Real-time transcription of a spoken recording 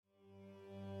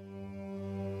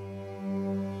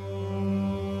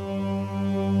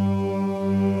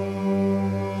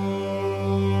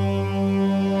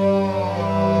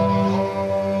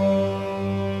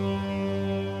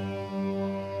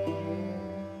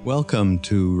Welcome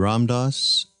to Ram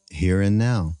Dass Here and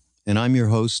Now, and I'm your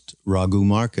host, Raghu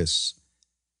Marcus.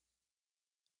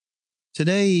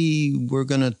 Today, we're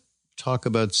going to talk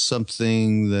about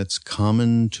something that's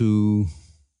common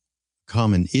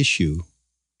issue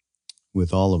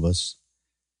with all of us.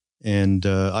 And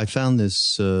I found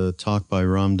this talk by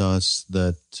Ram Dass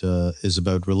that is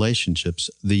about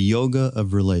relationships, the yoga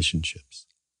of relationships.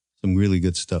 Some really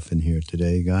good stuff in here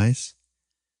today, guys.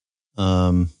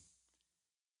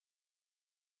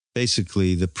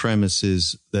 Basically, the premise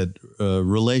is that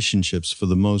relationships, for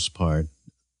the most part,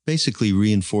 basically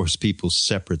reinforce people's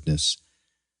separateness.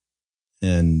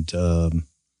 And,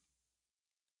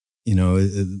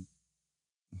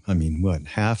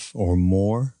 half or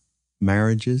more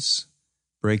marriages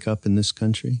break up in this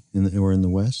country or in the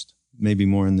West, maybe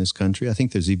more in this country. I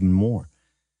think there's even more.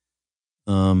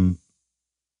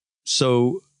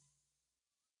 So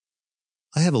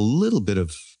I have a little bit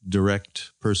of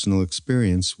direct personal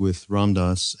experience with Ram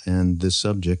Dass and this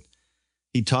subject.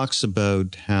 He talks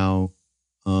about how,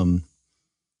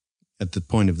 at the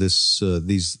point of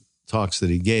these talks that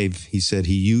he gave, he said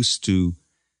he used to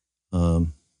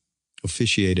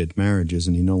officiate at marriages,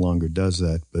 and he no longer does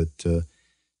that. But 2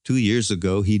 years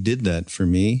ago, he did that for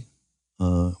me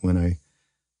when I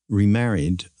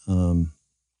remarried,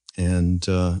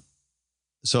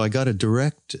 so I got a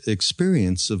direct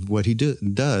experience of what he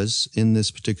does in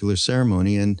this particular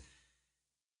ceremony, and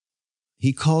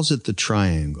he calls it the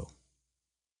triangle.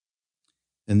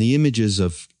 And the images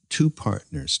of two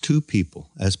partners, two people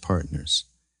as partners,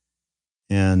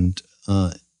 and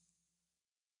at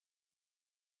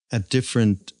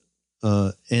different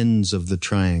ends of the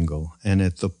triangle, and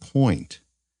at the point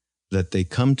that they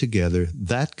come together,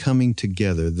 that coming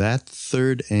together, that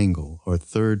third angle or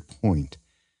third point,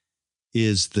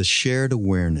 is the shared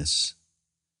awareness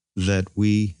that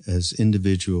we as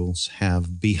individuals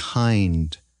have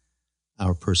behind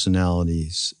our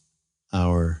personalities,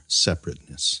 our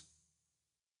separateness.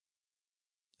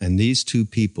 And these two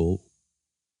people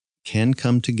can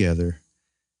come together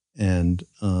and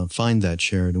find that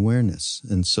shared awareness.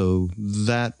 And so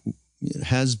that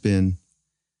has been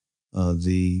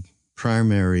the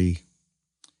primary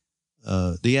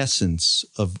the essence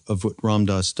of what Ram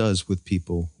Dass does with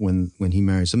people when he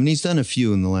marries them. And he's done a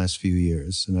few in the last few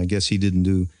years, and I guess he didn't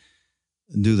do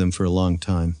them for a long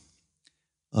time.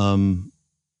 And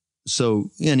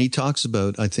he talks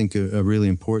about, I think, a really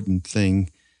important thing,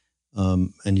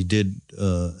 and he did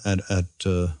at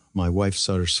my wife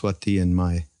Saraswati and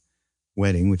my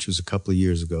wedding, which was a couple of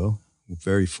years ago. We're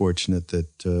very fortunate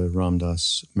that Ram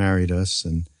Dass married us,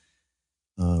 and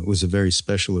it was a very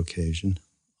special occasion,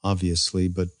 obviously,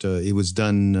 but it was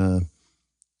done,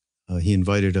 he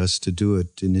invited us to do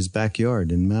it in his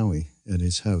backyard in Maui at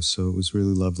his house, so it was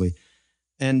really lovely.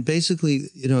 And basically,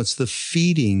 it's the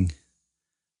feeding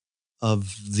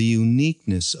of the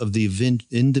uniqueness of the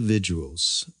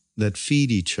individuals that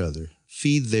feed each other,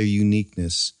 feed their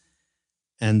uniqueness,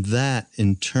 and that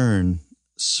in turn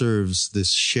serves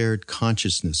this shared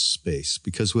consciousness space,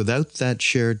 because without that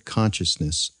shared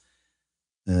consciousness,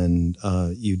 and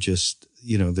you just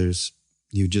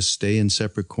stay in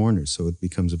separate corners, so it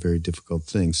becomes a very difficult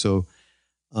thing. So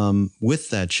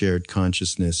with that shared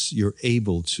consciousness, you're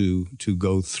able to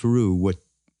go through what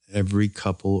every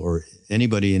couple or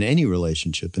anybody in any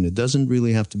relationship, and it doesn't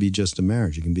really have to be just a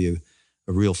marriage. It can be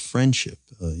a real friendship,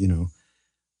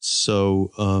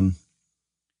 So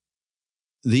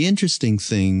the interesting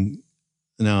thing,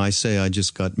 now I say I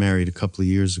just got married a couple of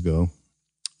years ago,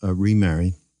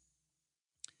 remarried,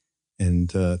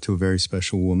 and to a very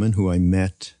special woman who I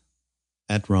met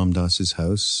at Ram Dass's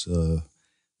house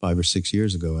 5 or 6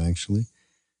 years ago, actually.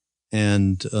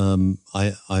 And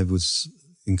I was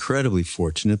incredibly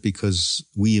fortunate because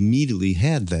we immediately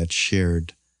had that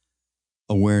shared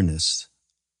awareness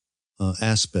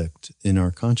aspect in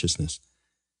our consciousness.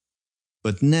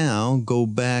 But now I'll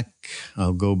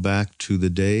go back to the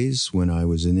days when I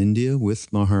was in India with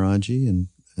Maharaji,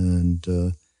 and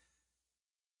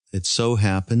it so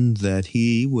happened that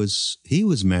he was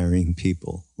marrying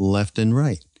people left and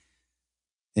right.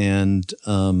 And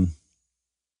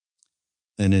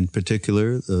in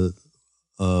particular,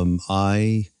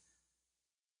 I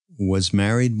was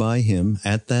married by him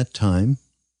at that time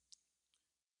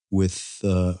with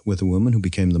a woman who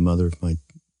became the mother of my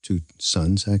 2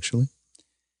 sons, actually.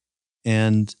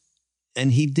 And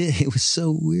he did, it was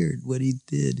so weird what he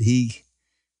did.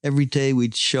 Every day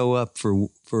we'd show up for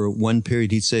one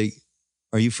period. He'd say,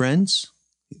 "Are you friends?"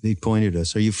 He'd point at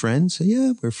us. "Are you friends?" Say,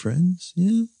 "Yeah, we're friends."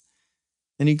 Yeah.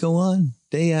 And he'd go on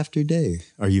day after day.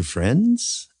 "Are you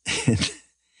friends?"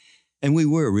 And we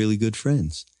were really good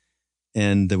friends.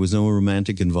 And there was no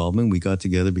romantic involvement. We got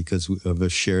together because of a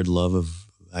shared love of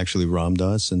actually Ram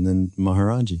Dass and then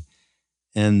Maharaji.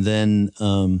 And then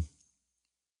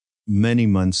many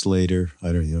months later,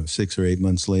 I don't know, 6 or 8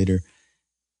 months later,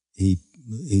 he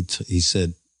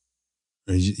said,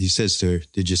 he says to her,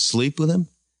 "Did you sleep with him?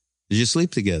 Did you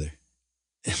sleep together?"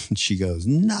 And she goes,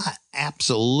 "Not,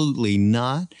 absolutely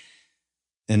not."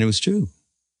 And it was true.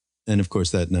 And of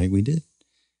course, that night we did.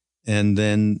 And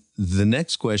then the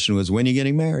next question was, "When are you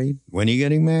getting married? When are you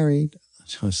getting married?"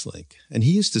 I was like, and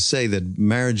he used to say that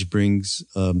marriage brings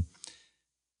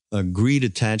greed,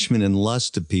 attachment, and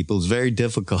lust to people. It's very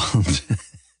difficult.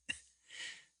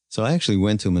 So I actually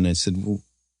went to him and I said,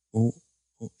 well,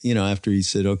 after he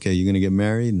said, "Okay, you're going to get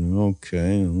married?" And,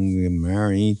 "Okay, I'm going to get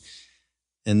married."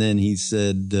 And then he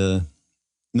said,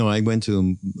 no, I went to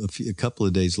him a couple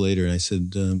of days later and I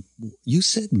said, "You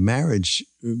said marriage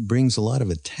brings a lot of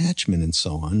attachment and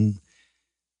so on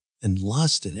and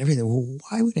lust and everything. Well,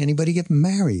 why would anybody get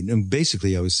married?" And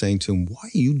basically I was saying to him, "Why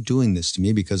are you doing this to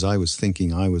me?" Because I was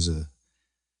thinking I was a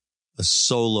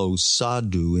solo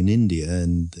sadhu in India.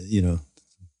 And,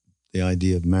 the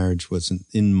idea of marriage wasn't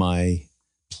in my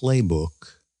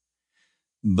playbook.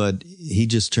 But he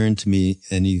just turned to me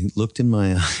and he looked in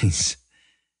my eyes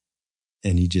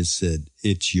and he just said,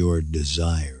 "It's your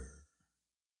desire."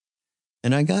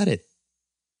 And I got it.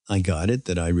 I got it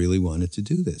that I really wanted to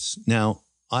do this. Now,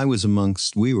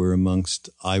 we were amongst,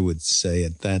 I would say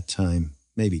at that time,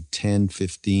 maybe 10,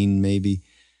 15, maybe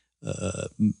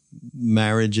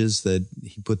marriages that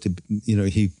he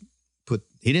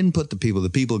didn't put the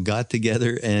people got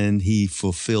together and he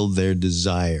fulfilled their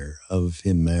desire of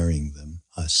him marrying them,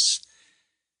 us.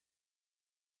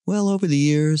 Well, over the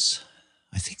years,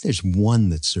 I think there's one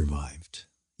that survived.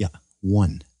 Yeah,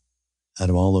 one out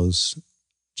of all those,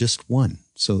 just one.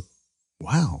 So,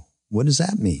 wow, what does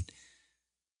that mean?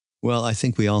 Well, I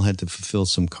think we all had to fulfill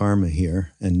some karma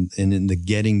here. And in the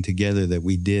getting together that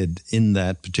we did in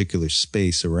that particular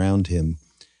space around him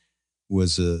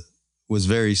was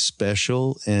very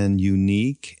special and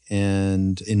unique.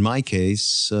 And in my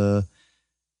case, it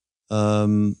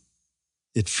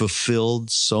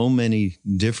fulfilled so many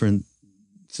different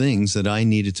things that I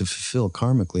needed to fulfill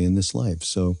karmically in this life.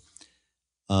 So,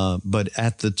 but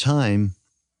at the time,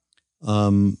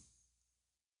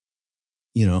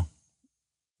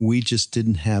 we just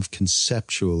didn't have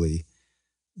conceptually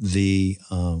the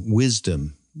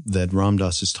wisdom that Ram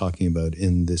Dass is talking about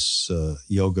in this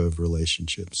yoga of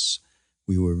relationships.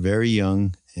 We were very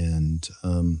young and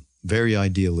very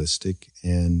idealistic,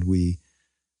 and we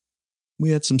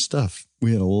had some stuff.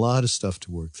 We had a lot of stuff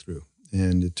to work through,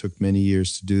 and it took many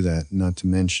years to do that, not to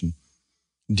mention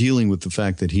dealing with the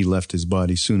fact that he left his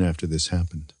body soon after this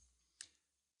happened.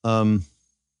 And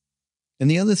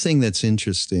the other thing that's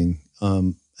interesting,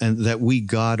 and that we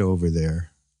got over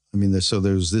there, I mean, so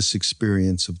there was this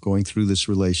experience of going through this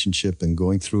relationship and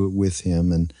going through it with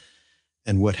him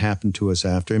and what happened to us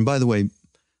after. And by the way,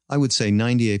 I would say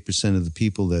 98% of the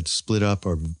people that split up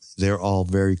they're all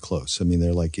very close. I mean,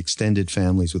 they're like extended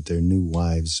families with their new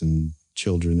wives and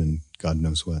children and God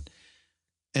knows what.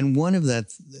 And one of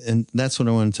that, and that's what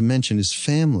I wanted to mention, is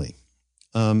family.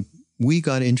 We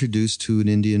got introduced to an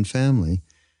Indian family,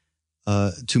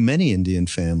 to many Indian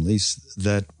families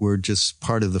that were just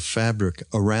part of the fabric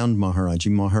around Maharaji.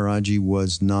 Maharaji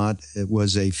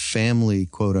was a family,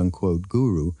 quote unquote,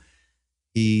 guru.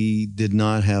 He did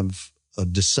not have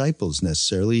disciples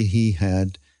necessarily. He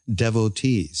had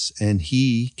devotees, and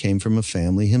he came from a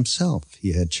family himself.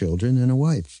 He had children and a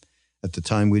wife. At the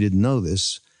time, we didn't know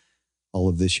this. All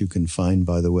of this you can find,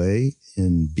 by the way,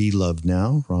 in Be Loved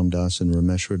Now, Ram Dass and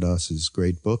Rameshwar Das's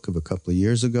great book of a couple of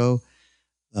years ago.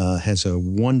 Has a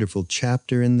wonderful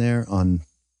chapter in there on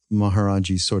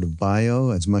Maharaji's sort of bio,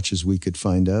 as much as we could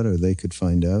find out or they could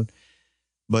find out.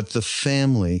 But the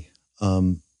family,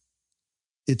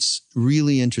 it's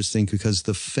really interesting because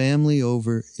the family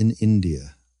over in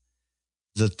India,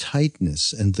 the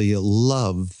tightness and the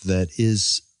love that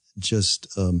is just,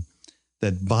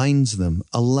 that binds them,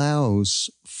 allows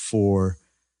for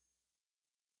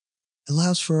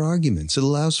arguments. It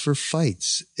allows for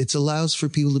fights. It allows for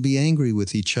people to be angry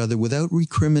with each other without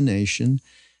recrimination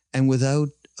and without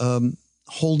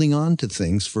holding on to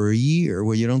things for a year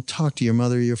where you don't talk to your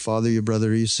mother, your father, your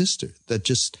brother, or your sister. That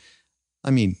just,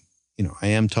 I mean, I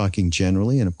am talking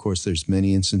generally, and of course there's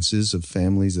many instances of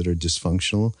families that are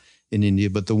dysfunctional in India,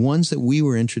 but the ones that we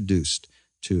were introduced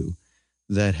to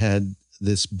that had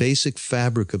this basic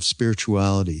fabric of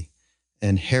spirituality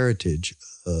and heritage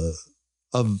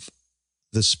of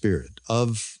the spirit,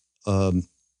 of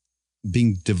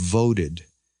being devoted,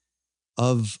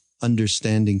 of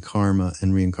understanding karma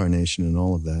and reincarnation and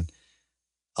all of that,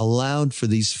 allowed for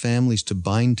these families to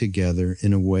bind together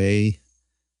in a way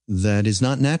that is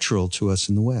not natural to us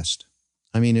in the West.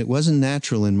 I mean, it wasn't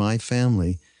natural in my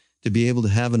family to be able to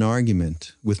have an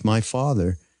argument with my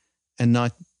father and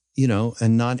not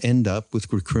end up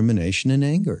with recrimination and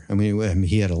anger. I mean,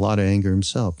 he had a lot of anger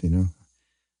himself,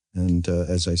 And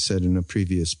as I said in a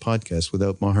previous podcast,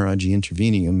 without Maharaji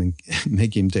intervening him and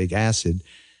making him take acid,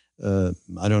 I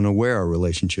don't know where our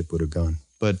relationship would have gone.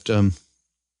 But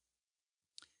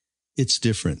it's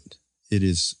different. It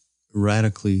is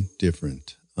radically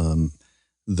different.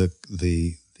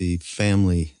 The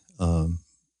family,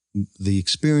 the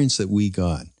experience that we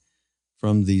got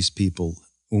from these people,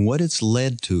 what it's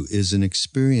led to is an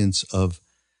experience of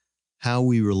how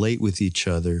we relate with each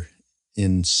other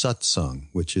in satsang,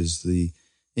 which is the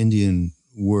Indian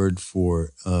word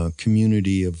for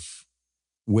community of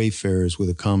wayfarers with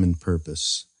a common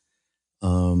purpose.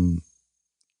 And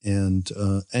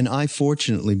I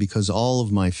fortunately, because all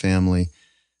of my family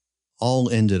all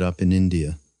ended up in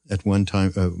India at one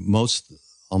time,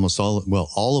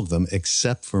 all of them,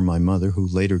 except for my mother, who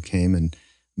later came and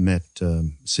met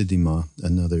Siddhima,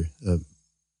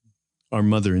 our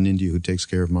mother in India who takes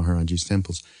care of Maharaji's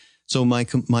temples. So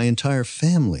my entire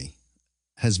family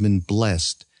has been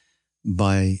blessed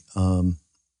by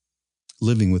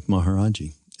living with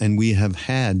Maharaji. And we have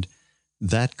had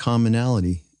that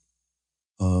commonality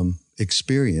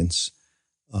experience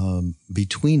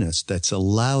between us that's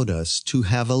allowed us to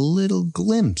have a little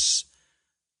glimpse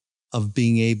of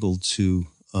being able to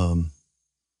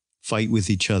fight with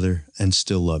each other and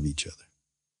still love each other.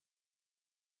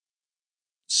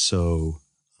 So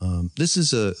this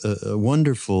is a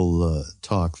wonderful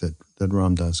talk that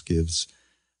Ram Dass gives,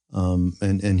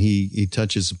 and he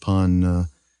touches upon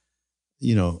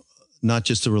not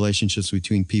just the relationships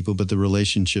between people, but the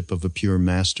relationship of a pure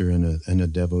master and a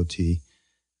devotee,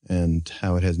 and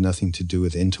how it has nothing to do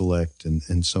with intellect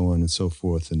and so on and so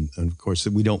forth. And of course,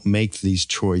 that we don't make these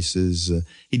choices.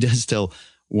 He does tell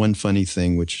one funny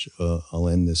thing, which I'll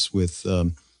end this with,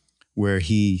 where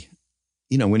he,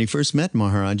 when he first met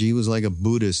Maharaji, he was like a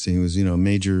Buddhist. He was,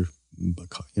 major,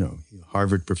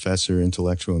 Harvard professor,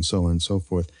 intellectual, and so on and so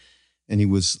forth. And he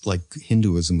was like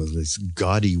Hinduism was this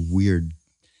gaudy, weird,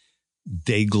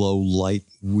 day glow light,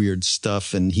 weird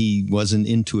stuff. And he wasn't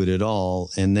into it at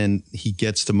all. And then he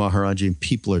gets to Maharaji and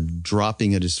people are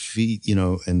dropping at his feet,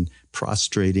 and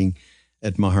prostrating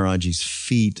at Maharaji's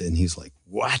feet. And he's like,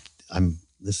 what?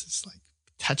 This is like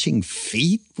touching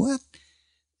feet? What?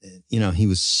 He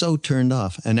was so turned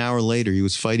off. An hour later, he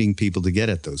was fighting people to get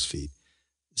at those feet.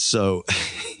 So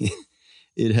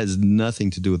it has nothing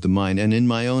to do with the mind. And in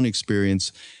my own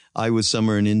experience, I was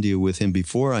somewhere in India with him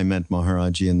before I met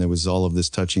Maharaji, and there was all of this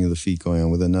touching of the feet going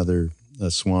on with another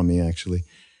Swami, actually.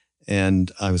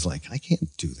 And I was like, I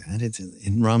can't do that.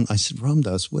 I said, Ram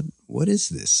Dass, what is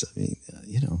this? I mean,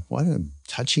 why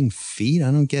touching feet?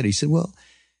 I don't get it. He said, well,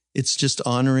 it's just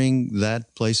honoring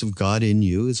that place of God in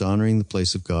you, is honoring the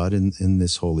place of God in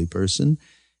this holy person.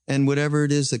 And whatever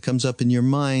it is that comes up in your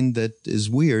mind that is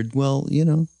weird, well,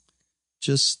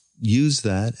 just use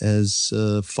that as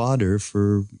fodder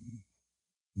for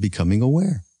becoming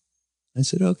aware. I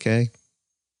said, okay.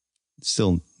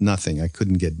 Still nothing. I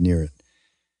couldn't get near it.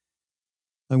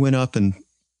 I went up and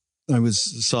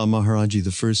saw Maharaji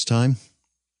the first time.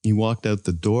 He walked out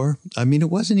the door. I mean, it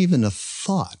wasn't even a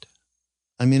thought.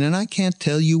 And I can't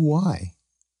tell you why.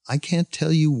 I can't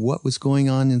tell you what was going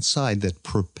on inside that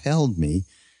propelled me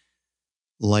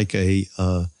like a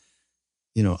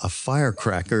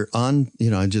firecracker on,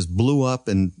 I just blew up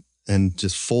and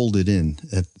just folded in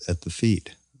at the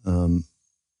feet. And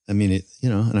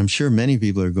I'm sure many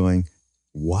people are going,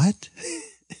 what?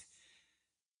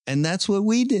 And that's what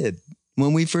we did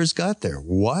when we first got there.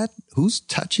 What? Who's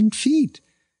touching feet?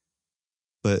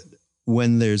 But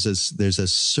when there's a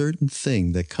certain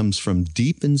thing that comes from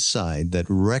deep inside that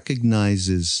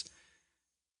recognizes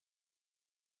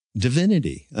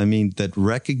divinity, that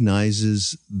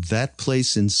recognizes that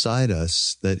place inside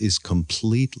us that is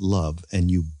complete love,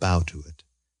 and you bow to it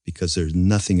because there's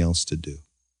nothing else to do.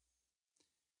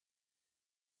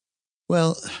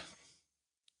 Well,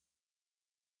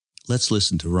 let's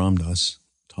listen to Ram Dass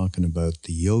talking about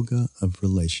the yoga of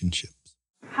relationships.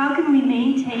 How can we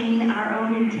maintain our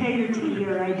own integrity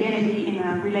or identity in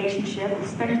a relationship,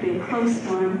 especially a close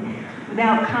one,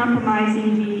 without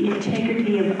compromising the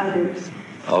integrity of others?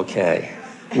 Okay.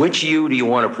 Which you do you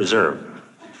want to preserve?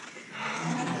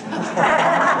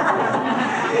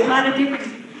 A lot of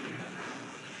different.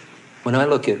 When I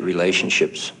look at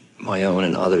relationships, my own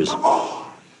and others,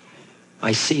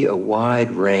 I see a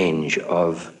wide range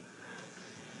of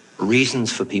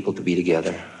reasons for people to be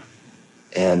together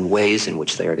and ways in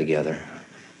which they are together.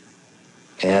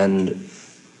 And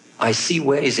I see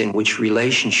ways in which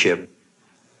relationship,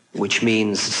 which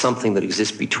means something that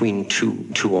exists between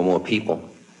two or more people,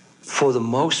 for the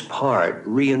most part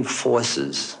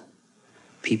reinforces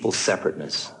people's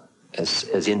separateness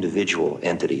as individual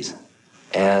entities.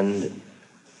 And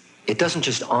it doesn't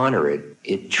just honor it,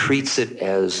 it treats it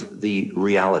as the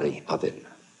reality of it.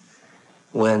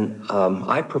 When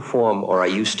I perform, or I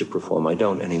used to perform, I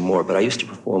don't anymore, but I used to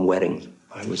perform weddings.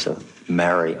 I was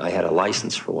I had a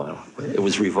license for a while. It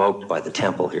was revoked by the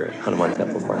temple here at Hanuman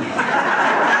Temple Farm.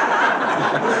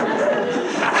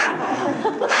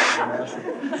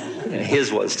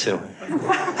 His was too.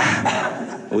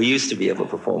 We used to be able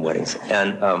to perform weddings.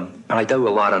 And I do a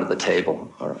lot under the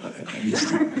table. Or I used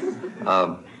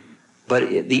to. But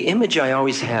the image I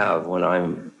always have when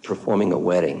I'm performing a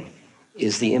wedding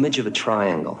is the image of a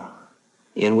triangle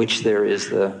in which there is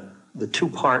the two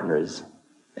partners,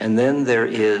 and then there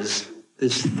is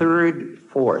this third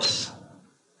force,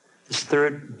 this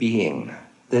third being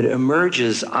that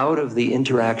emerges out of the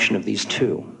interaction of these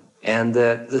two. And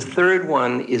that the third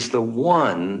one is the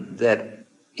one that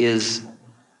is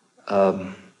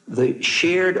the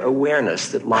shared awareness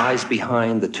that lies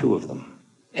behind the two of them.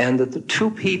 And that the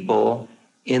two people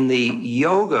in the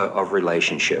yoga of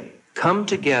relationship come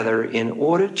together in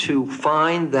order to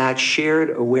find that shared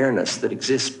awareness that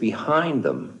exists behind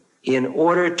them, in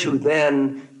order to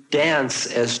then dance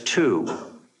as two,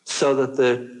 so that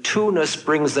the two-ness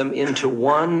brings them into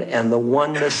one and the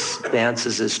oneness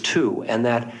dances as two. And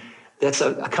that's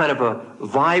a kind of a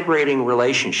vibrating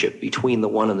relationship between the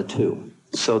one and the two,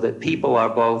 so that people are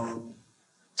both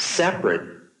separate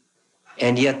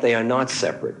and yet they are not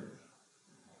separate.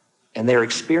 And they're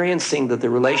experiencing that the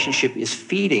relationship is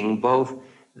feeding both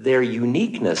their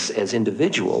uniqueness as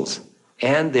individuals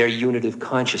and their unitive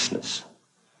consciousness.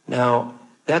 Now,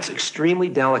 that's extremely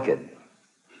delicate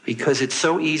because it's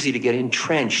so easy to get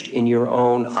entrenched in your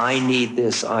own, I need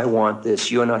this, I want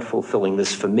this, you're not fulfilling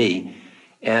this for me,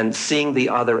 and seeing the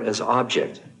other as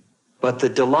object. But the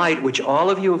delight which all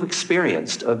of you have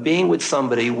experienced of being with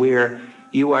somebody where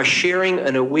you are sharing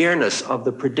an awareness of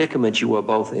the predicament you are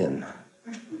both in.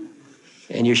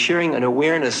 And you're sharing an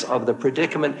awareness of the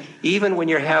predicament, even when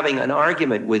you're having an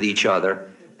argument with each other,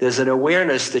 there's an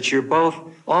awareness that you're both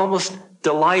almost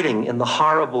delighting in the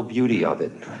horrible beauty of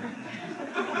it.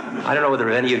 I don't know whether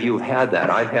any of you have had that.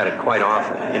 I've had it quite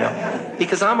often,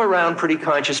 because I'm around pretty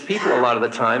conscious people a lot of the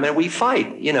time, and we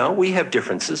fight, we have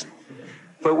differences,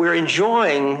 but we're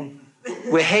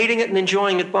hating it and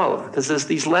enjoying it both, because there's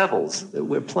these levels that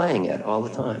we're playing at all the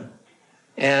time.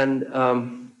 And,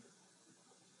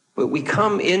 but we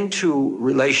come into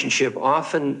relationship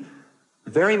often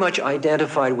very much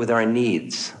identified with our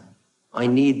needs. I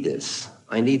need this.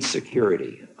 I need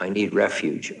security. I need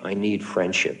refuge. I need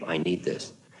friendship. I need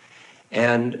this.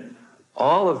 And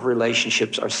all of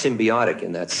relationships are symbiotic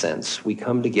in that sense. We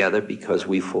come together because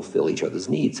we fulfill each other's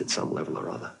needs at some level or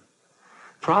other.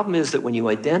 Problem is that when you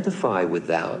identify with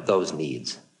those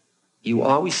needs, you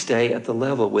always stay at the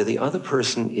level where the other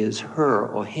person is her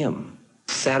or him,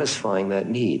 satisfying that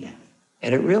need.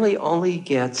 And it really only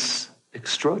gets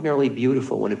extraordinarily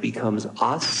beautiful when it becomes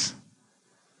us,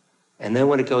 and then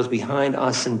when it goes behind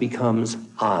us and becomes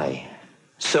I.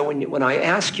 So when I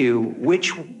ask you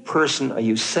which person are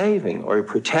you saving or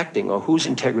protecting, or whose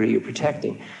integrity you're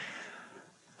protecting,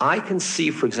 I can see,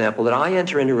 for example, that I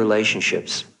enter into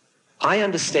relationships. I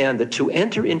understand that to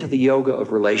enter into the yoga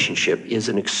of relationship is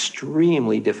an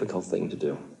extremely difficult thing to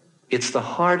do. It's the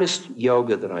hardest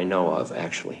yoga that I know of,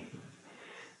 actually,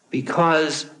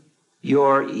 because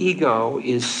your ego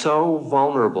is so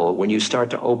vulnerable when you start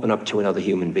to open up to another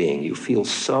human being. You feel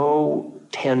so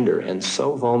tender and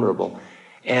so vulnerable.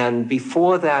 And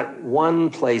before that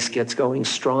one place gets going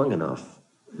strong enough,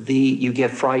 you get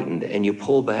frightened and you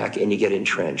pull back and you get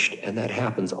entrenched. And that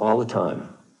happens all the time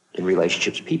in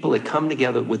relationships. People that come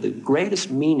together with the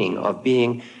greatest meaning of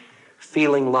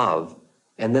feeling love,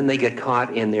 and then they get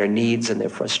caught in their needs and their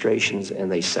frustrations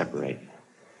and they separate.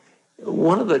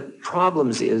 One of the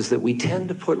problems is that we tend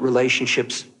to put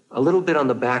relationships a little bit on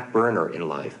the back burner in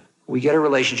life. We get a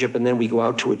relationship and then we go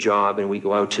out to a job and we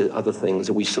go out to other things,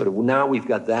 and we now we've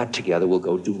got that together, we'll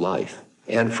go do life.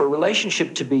 And for a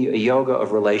relationship to be a yoga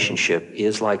of relationship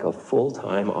is like a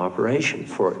full-time operation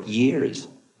for years.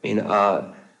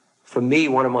 For me,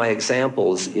 one of my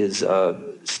examples is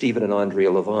Stephen and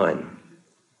Andrea Levine.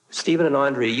 Stephen and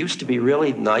Andrea used to be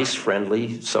really nice,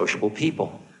 friendly, sociable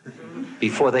people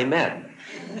before they met.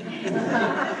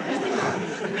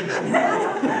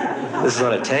 This is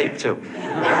on a tape, too.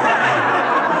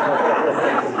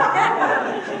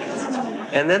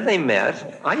 And then they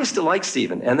met. I used to like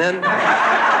Stephen. And then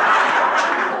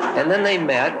they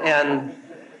met, and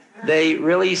they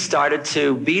really started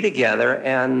to be together.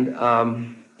 And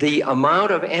the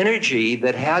amount of energy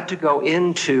that had to go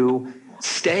into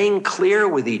staying clear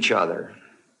with each other.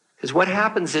 Because what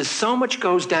happens is so much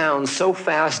goes down so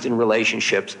fast in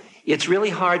relationships, it's really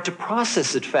hard to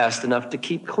process it fast enough to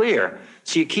keep clear.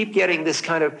 So you keep getting this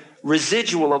kind of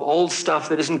residual of old stuff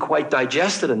that isn't quite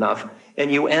digested enough,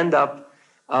 and you end up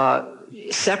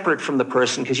separate from the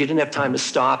person because you didn't have time to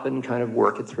stop and kind of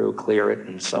work it through, clear it,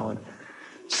 and so on.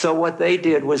 So what they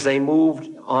did was they moved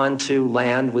onto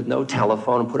land with no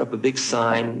telephone and put up a big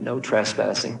sign, no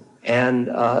trespassing, and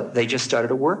they just started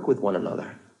to work with one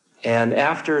another. And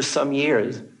after some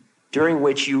years, during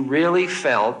which you really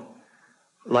felt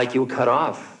like you were cut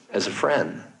off as a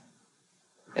friend,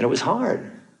 and it was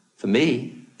hard for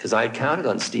me because I had counted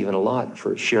on Stephen a lot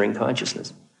for sharing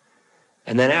consciousness.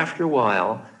 And then after a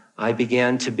while, they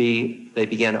began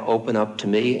to open up to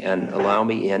me and allow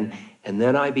me in, and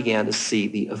then I began to see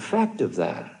the effect of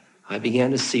that. I began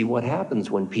to see what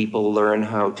happens when people learn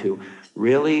how to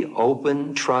really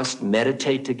open, trust,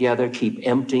 meditate together, keep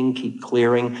emptying, keep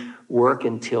clearing, work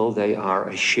until they are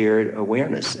a shared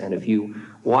awareness. And if you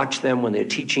watch them when they're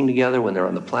teaching together, when they're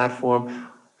on the platform,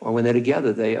 or when they're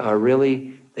together,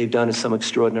 they've done some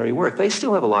extraordinary work. They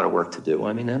still have a lot of work to do.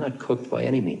 I mean, they're not cooked by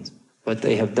any means, but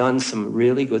they have done some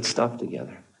really good stuff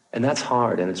together. And that's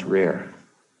hard, and it's rare.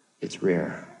 It's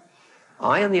rare.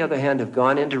 I, on the other hand, have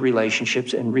gone into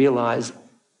relationships and realized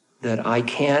that I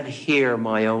can't hear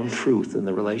my own truth in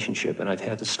the relationship, and I've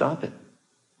had to stop it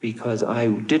because I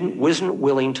wasn't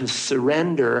willing to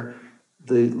surrender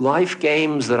the life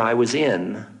games that I was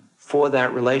in for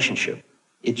that relationship.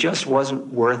 It just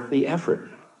wasn't worth the effort.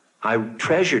 I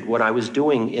treasured what I was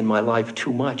doing in my life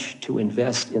too much to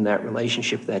invest in that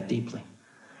relationship that deeply.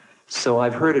 So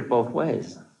I've heard it both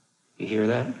ways. You hear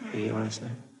that? You hear what I'm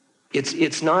saying?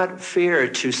 It's not fair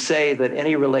to say that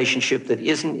any relationship that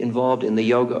isn't involved in the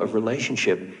yoga of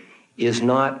relationship is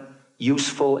not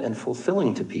useful and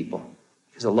fulfilling to people.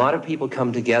 Because a lot of people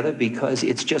come together because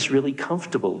it's just really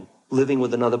comfortable living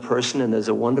with another person, and there's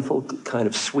a wonderful kind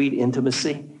of sweet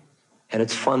intimacy, and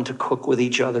it's fun to cook with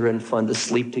each other and fun to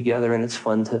sleep together, and it's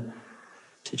fun to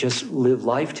just live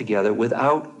life together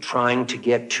without trying to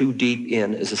get too deep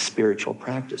in as a spiritual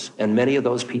practice. And many of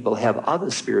those people have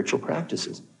other spiritual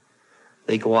practices.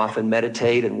 They go off and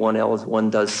meditate, and one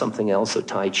does something else, a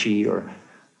Tai Chi or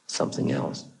something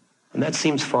else. And that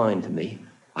seems fine to me.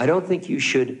 I don't think you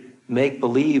should make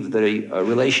believe that a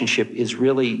relationship is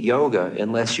really yoga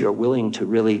unless you're willing to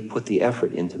really put the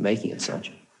effort into making it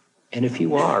such. And if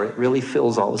you are, it really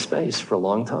fills all the space for a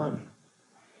long time.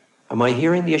 Am I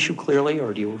hearing the issue clearly,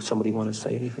 or somebody want to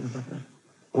say anything about that?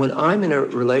 When I'm in a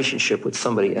relationship with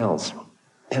somebody else,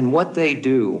 and what they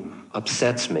do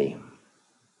upsets me,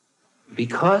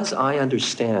 because I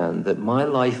understand that my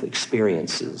life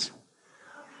experiences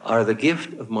are the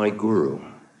gift of my guru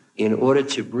in order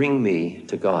to bring me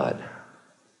to God,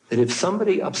 that if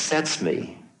somebody upsets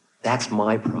me, that's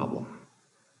my problem.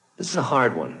 This is a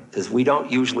hard one, because we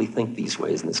don't usually think these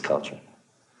ways in this culture.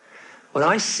 What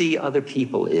I see other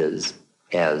people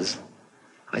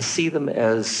I see them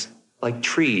as like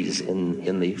trees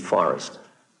in the forest.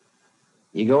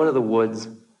 You go into the woods,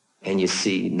 and you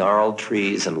see gnarled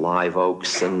trees and live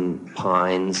oaks and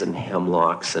pines and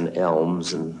hemlocks and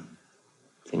elms and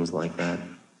things like that.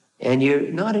 And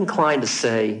you're not inclined to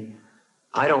say,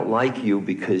 I don't like you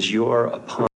because you're a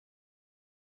pine.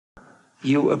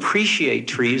 You appreciate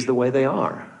trees the way they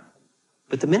are.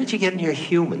 But the minute you get near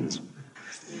humans,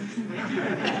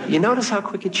 you notice how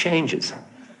quick it changes.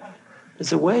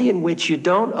 There's a way in which you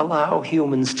don't allow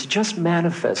humans to just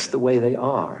manifest the way they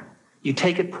are. You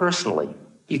take it personally.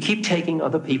 You keep taking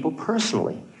other people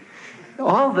personally.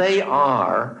 All they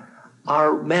are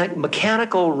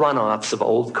mechanical runoffs of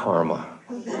old karma.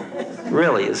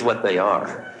 Really is what they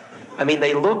are. I mean,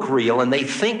 they look real and they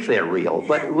think they're real,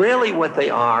 but really what they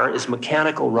are is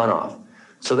mechanical runoff.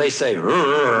 So they say,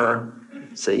 "Rrr,"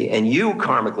 see, and you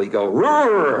karmically go,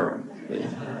 "Rrr."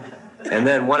 And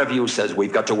then one of you says,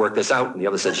 we've got to work this out, and the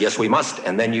other says, yes, we must,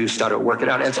 and then you start to work it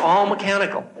out, and it's all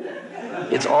mechanical.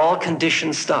 It's all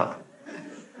conditioned stuff.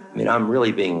 I mean, I'm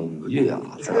really being,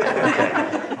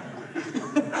 okay.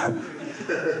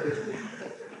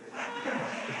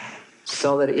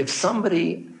 So that if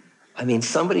somebody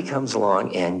comes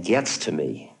along and gets to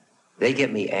me, they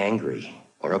get me angry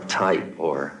or uptight,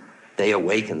 or they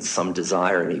awaken some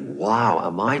desire in me. Wow,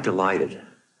 am I delighted?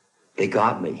 They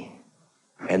got me.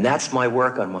 And that's my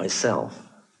work on myself.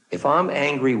 If I'm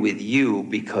angry with you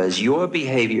because your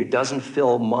behavior doesn't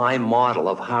fill my model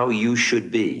of how you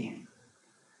should be,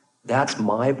 that's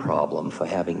my problem for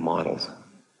having models.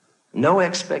 No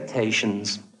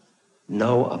expectations,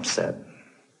 no upset.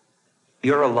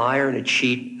 You're a liar and a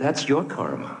cheat, that's your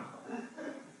karma.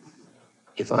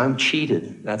 If I'm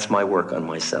cheated, that's my work on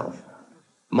myself.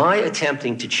 My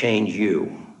attempting to change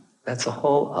you, that's a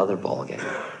whole other ballgame.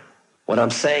 What I'm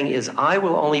saying is I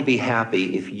will only be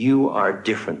happy if you are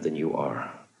different than you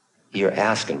are. You're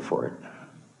asking for it.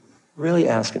 Really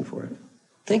asking for it.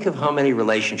 Think of how many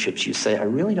relationships you say, I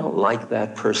really don't like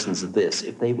that person's this.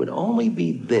 If they would only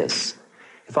be this.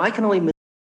 If I can only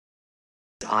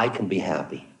I can be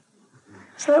happy.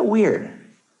 Isn't that weird?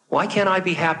 Why can't I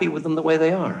be happy with them the way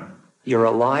they are? You're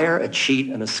a liar, a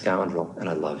cheat, and a scoundrel, and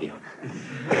I love you.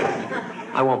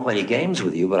 I won't play any games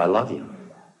with you, but I love you.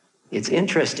 It's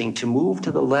interesting to move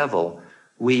to the level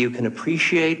where you can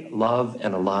appreciate, love,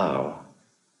 and allow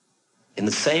in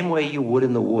the same way you would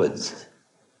in the woods,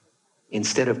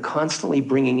 instead of constantly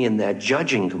bringing in that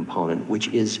judging component, which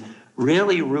is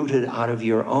really rooted out of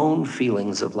your own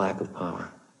feelings of lack of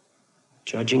power.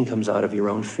 Judging comes out of your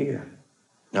own fear.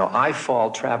 Now, I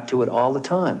fall trapped to it all the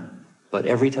time, but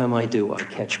every time I do, I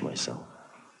catch myself.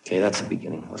 Okay, that's the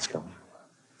beginning. Let's go.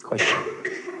 Question.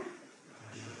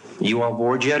 You on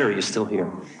board yet, or are you still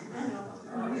here?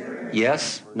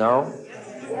 Yes? No?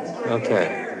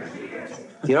 Okay.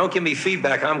 If you don't give me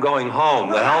feedback, I'm going home.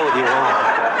 The hell with you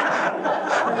all.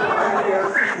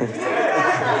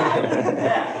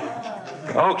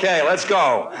 Okay, let's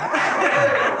go.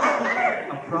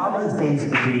 A problem seems to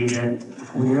be that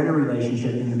when you're in a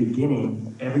relationship in the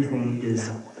beginning, everything is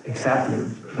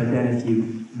accepted. But then if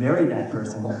you marry that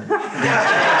person, all of a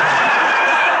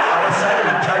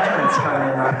sudden judgments come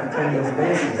in on a continuous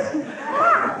basis.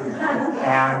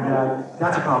 And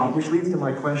that's a problem, which leads to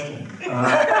my question.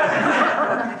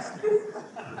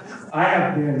 I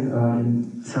have been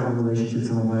in several relationships,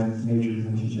 some of my major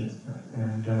relationships,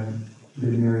 and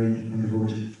been married and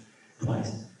divorced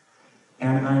twice.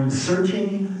 And I'm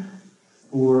searching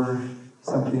for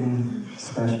something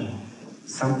special,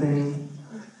 something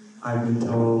I've been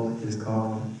told is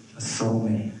called a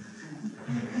soulmate.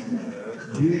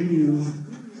 Do you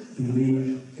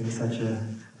believe in such a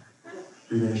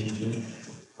relationship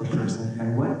or person?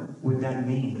 And what would that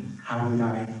mean? How would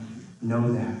I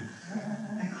know that?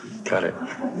 Cut it.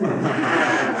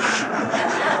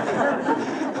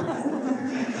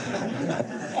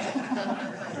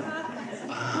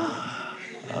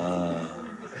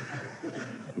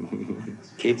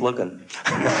 Keep looking.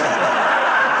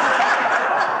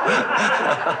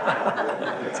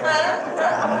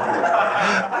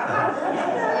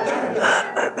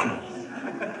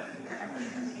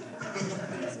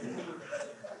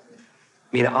 I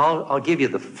mean, I'll give you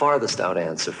the farthest out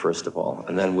answer, first of all,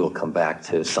 and then we'll come back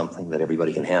to something that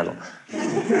everybody can handle.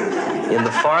 In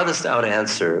the farthest out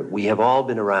answer, we have all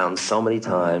been around so many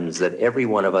times that every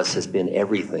one of us has been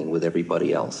everything with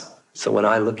everybody else. So when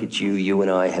I look at you, you and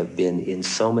I have been in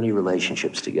so many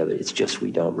relationships together, it's just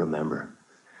we don't remember.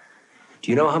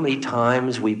 Do you know how many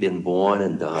times we've been born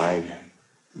and died?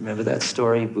 Remember that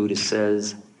story? Buddha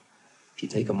says, if you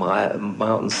take a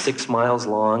mountain 6 miles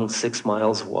long, 6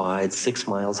 miles wide, 6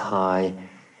 miles high,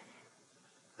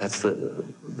 that's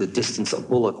the distance a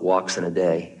bullock walks in a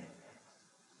day.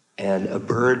 And a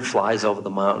bird flies over the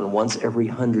mountain once every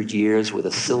 100 years with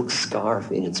a silk scarf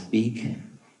in its beak.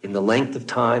 In the length of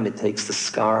time it takes the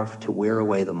scarf to wear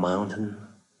away the mountain.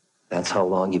 That's how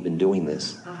long you've been doing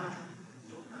this. I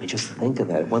mean, just think of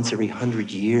that. Once every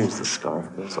 100 years the scarf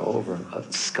goes over. A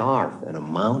scarf and a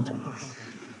mountain.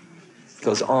 It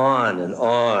goes on and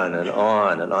on and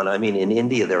on and on. I mean, in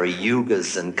India there are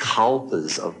yugas and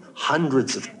kalpas of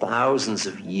hundreds of thousands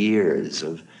of years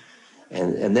of,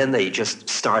 and then they just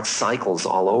start cycles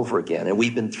all over again. And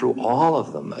we've been through all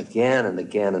of them again and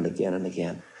again and again and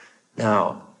again.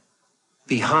 Now,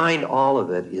 behind all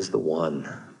of it is the one.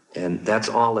 And that's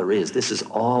all there is. This is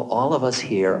all of us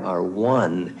here are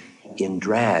one in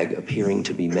drag appearing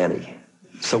to be many.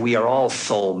 So we are all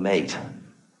soul mate.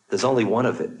 There's only one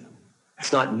of it.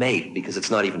 It's not mate because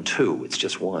it's not even two, it's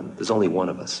just one. There's only one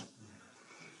of us.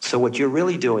 So what you're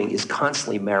really doing is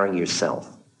constantly marrying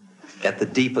yourself at the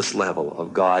deepest level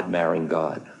of God marrying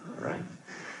God, right?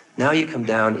 Now you come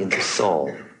down into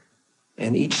soul.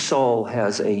 And each soul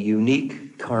has a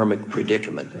unique karmic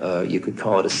predicament. You could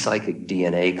call it a psychic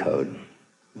DNA code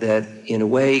that in a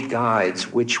way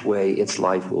guides which way its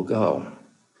life will go.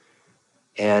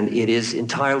 And it is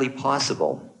entirely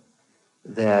possible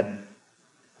that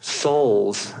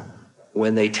souls,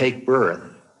 when they take birth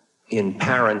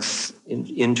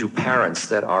into parents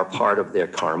that are part of their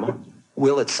karma,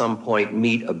 will at some point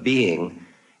meet a being,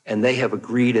 and they have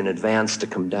agreed in advance to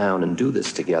come down and do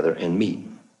this together and meet.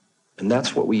 And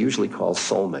that's what we usually call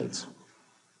soulmates.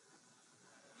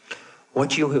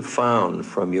 What you have found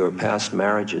from your past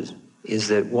marriages is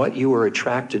that what you are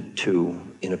attracted to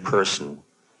in a person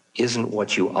isn't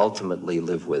what you ultimately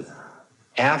live with.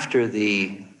 After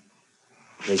they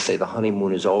say the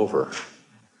honeymoon is over,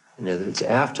 and it's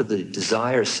after the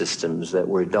desire systems that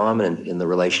were dominant in the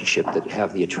relationship that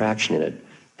have the attraction in it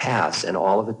pass, and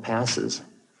all of it passes,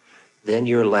 then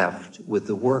you're left with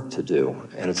the work to do.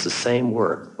 And it's the same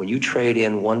work. When you trade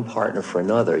in one partner for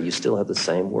another, you still have the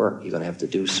same work you're going to have to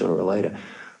do sooner or later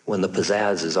when the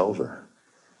pizzazz is over.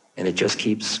 And it just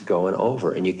keeps going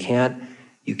over. And you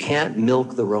can't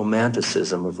milk the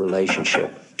romanticism of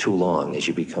relationship too long as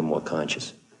you become more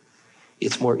conscious.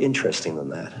 It's more interesting than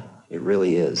that. It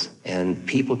really is. And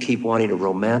people keep wanting to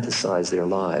romanticize their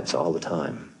lives all the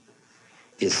time.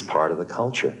 It's part of the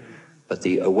culture. But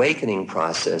the awakening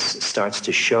process starts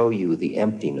to show you the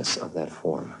emptiness of that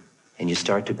form. And you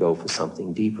start to go for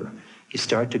something deeper. You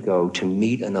start to go to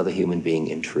meet another human being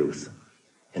in truth.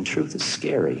 And truth is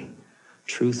scary.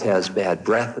 Truth has bad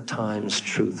breath at times.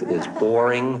 Truth is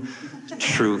boring.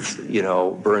 Truth,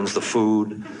 burns the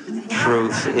food.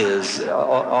 Truth is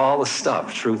all the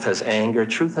stuff. Truth has anger.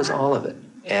 Truth has all of it.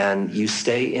 And you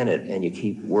stay in it, and you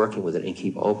keep working with it, and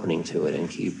keep opening to it, and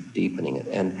keep deepening it.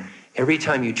 And every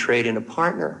time you trade in a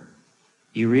partner,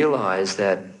 you realize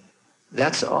that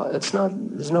there's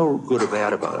no good or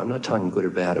bad about it. I'm not talking good or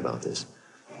bad about this.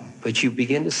 But you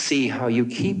begin to see how you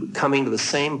keep coming to the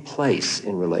same place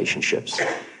in relationships,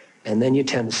 and then you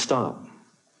tend to stop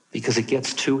because it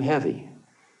gets too heavy,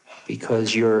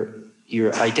 because your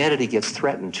identity gets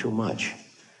threatened too much.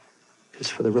 Because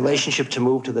for the relationship to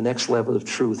move to the next level of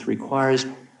truth requires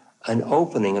an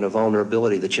opening and a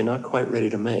vulnerability that you're not quite ready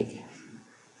to make.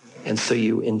 And so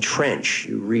you entrench,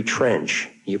 you retrench,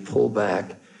 you pull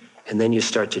back, and then you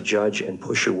start to judge and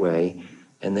push away,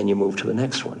 and then you move to the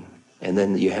next one. And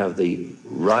then you have the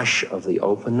rush of the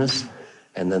openness,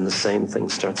 and then the same thing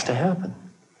starts to happen.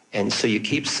 And so you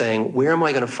keep saying, where am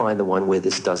I going to find the one where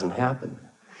this doesn't happen?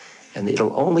 And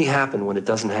it'll only happen when it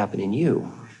doesn't happen in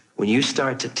you. When you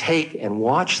start to take and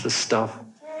watch the stuff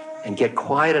and get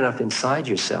quiet enough inside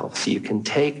yourself so you can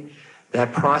take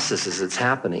that process as it's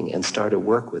happening and start to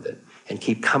work with it and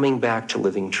keep coming back to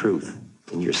living truth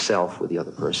in yourself with the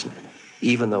other person,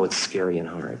 even though it's scary and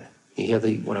hard. You hear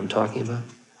what I'm talking about?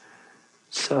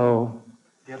 So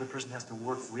the other person has to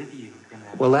work with you in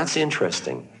that. Well, that's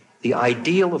interesting. The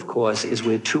ideal, of course, is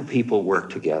where two people work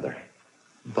together.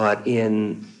 But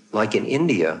like in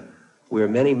India, where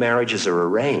many marriages are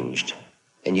arranged,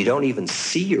 and you don't even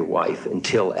see your wife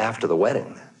until after the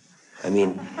wedding. I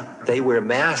mean, they wear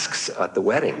masks at the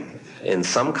wedding in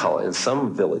some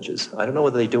villages. I don't know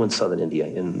what they do in southern India.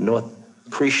 In North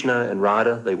Krishna and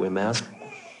Radha, they wear masks.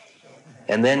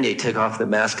 And then they take off the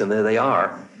mask, and there they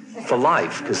are for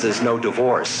life, because there's no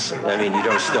divorce. I mean, you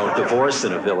just don't divorce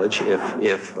in a village.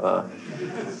 If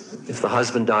the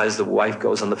husband dies, the wife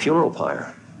goes on the funeral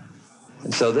pyre.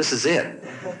 And so this is it.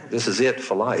 This is it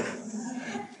for life.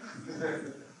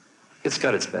 It's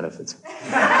got its benefits.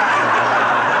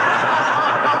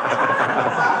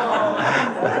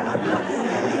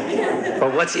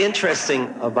 But what's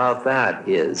interesting about that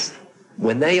is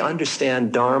when they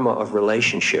understand Dharma of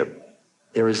relationship,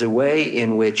 there is a way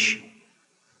in which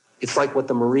it's like what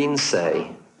the Marines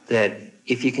say, that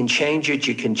if you can change it,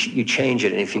 you change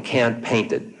it, and if you can't,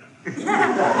 paint it.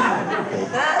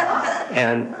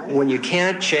 And when you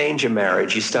can't change a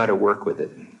marriage, you start to work with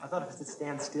it. I thought if it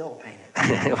stands still, paint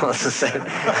it. Well, it's the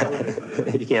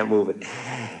same. You can't move it.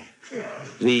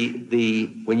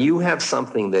 When you have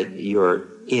something that you're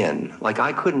in, like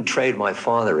I couldn't trade my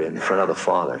father in for another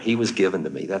father. He was given to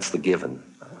me. That's the given.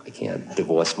 I can't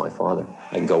divorce my father.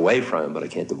 I can go away from him, but I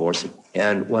can't divorce him.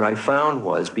 And what I found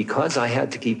was, because I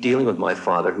had to keep dealing with my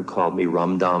father, who called me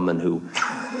rum-dum and who,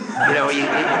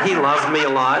 he loved me a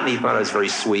lot, and he thought I was very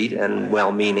sweet and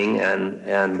well-meaning,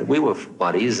 and we were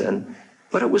buddies,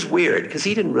 but it was weird, because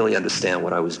he didn't really understand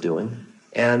what I was doing.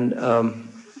 And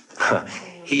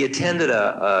he attended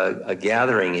a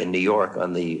gathering in New York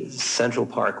on the Central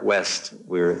Park West,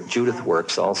 where Judith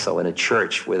works also, in a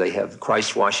church where they have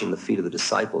Christ washing the feet of the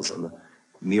disciples on the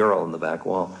mural on the back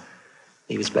wall.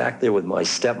 He was back there with my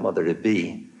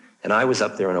stepmother-to-be, and I was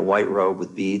up there in a white robe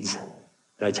with beads.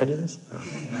 Did I tell you this? Oh.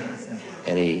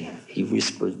 And he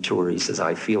whispered to her, he says,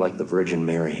 "I feel like the Virgin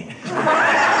Mary."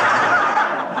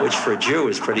 Which for a Jew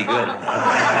is pretty good.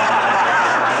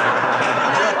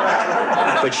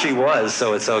 But she was,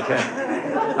 so it's okay.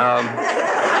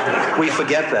 We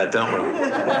forget that, don't we?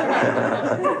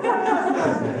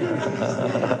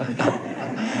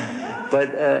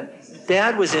 But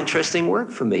Dad was interesting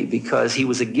work for me because he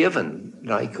was a given.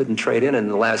 I couldn't trade in. And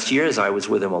in the last years, I was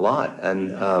with him a lot.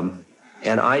 And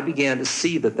I began to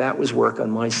see that was work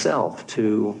on myself,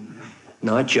 to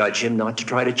not judge him, not to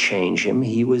try to change him.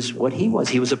 He was what he was.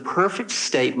 He was a perfect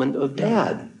statement of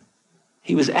Dad.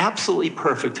 He was absolutely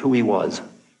perfect who he was.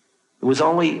 It was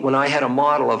only when I had a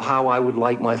model of how I would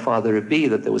like my father to be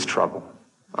that there was trouble.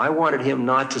 I wanted him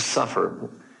not to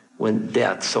suffer when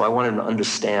death, so I wanted him to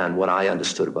understand what I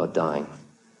understood about dying.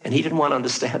 And he didn't want to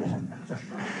understand it.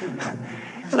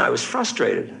 And I was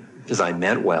frustrated because I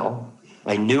meant well.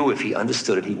 I knew if he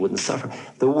understood it, he wouldn't suffer.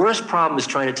 The worst problem is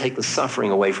trying to take the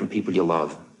suffering away from people you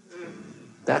love.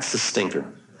 That's the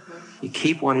stinker. You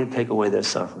keep wanting to take away their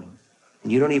suffering.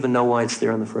 And you don't even know why it's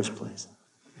there in the first place.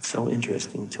 It's so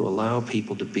interesting to allow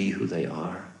people to be who they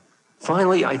are.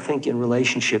 Finally, I think in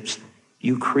relationships,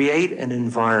 you create an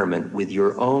environment with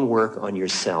your own work on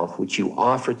yourself, which you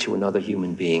offer to another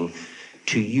human being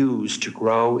to use to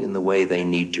grow in the way they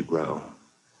need to grow.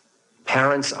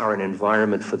 Parents are an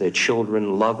environment for their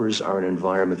children. Lovers are an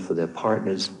environment for their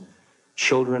partners.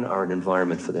 Children are an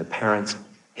environment for their parents.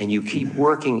 And you keep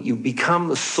working. You become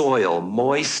the soil,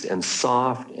 moist and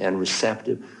soft and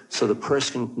receptive, so the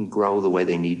person can grow the way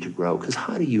they need to grow. Because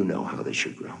how do you know how they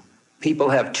should grow? People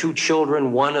have 2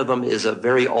 children. One of them is a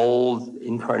very old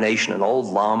incarnation, an old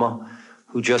lama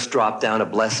who just dropped down to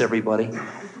bless everybody.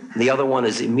 The other one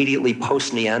is immediately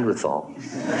post-Neanderthal.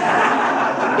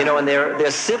 And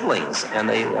they're siblings, and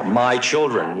my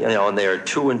children, and they're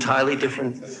 2 entirely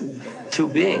different 2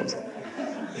 beings.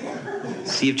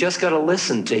 So you've just got to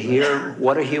listen to hear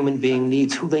what a human being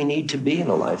needs, who they need to be in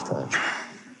a lifetime.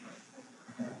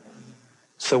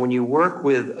 So when you work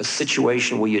with a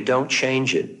situation where you don't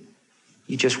change it,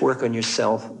 you just work on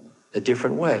yourself a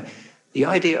different way. The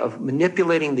idea of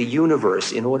manipulating the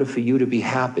universe in order for you to be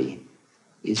happy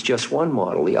is just one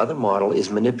model. The other model is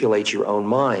manipulate your own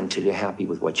mind till you're happy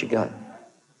with what you got.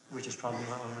 Which is probably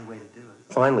the only way to do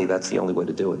it. Finally, that's the only way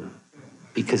to do it.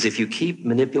 Because if you keep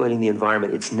manipulating the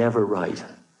environment, it's never right.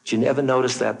 Did you never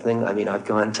notice that thing? I mean, I'll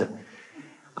go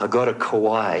to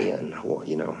Kauai and,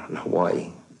 in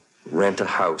Hawaii, rent a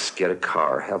house, get a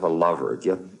car, have a lover,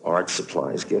 get art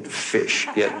supplies, get fish,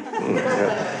 But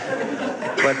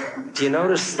do you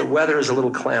notice the weather is a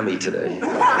little clammy today?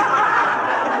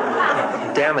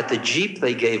 Damn it, the Jeep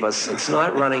they gave us, it's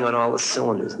not running on all the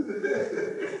cylinders.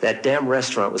 That damn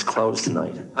restaurant was closed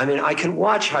tonight. I mean, I can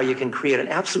watch how you can create an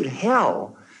absolute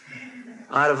hell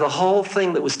out of the whole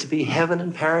thing that was to be heaven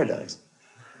and paradise.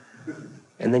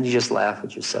 And then you just laugh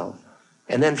at yourself.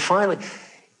 And then finally,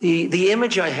 the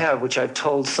image I have, which I've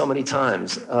told so many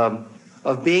times,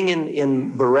 of being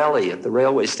in Bareilly at the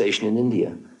railway station in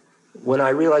India, when I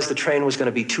realized the train was going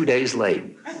to be 2 days late.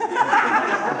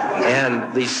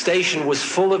 And the station was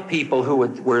full of people who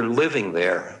were living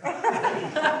there.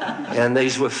 And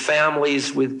these were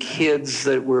families with kids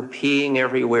that were peeing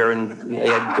everywhere, and they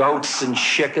had goats and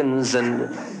chickens and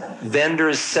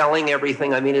vendors selling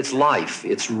everything. I mean, it's life.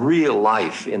 It's real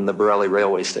life in the Bareilly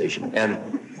railway station.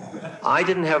 And I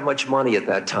didn't have much money at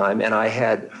that time, and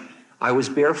I was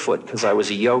barefoot because I was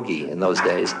a yogi in those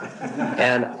days.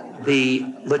 And the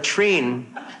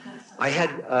latrine, I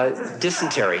had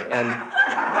dysentery, and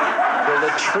the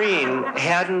latrine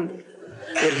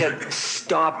had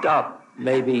stopped up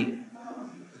maybe,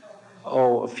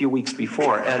 a few weeks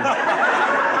before. And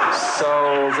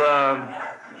so the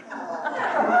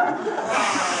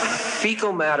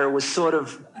fecal matter was sort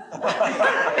of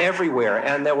everywhere,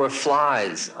 and there were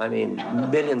flies. I mean,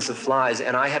 millions of flies,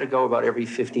 and I had to go about every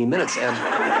 15 minutes. And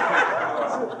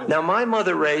now my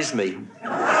mother raised me.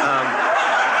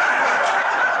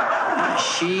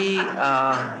 She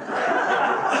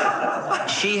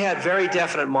had very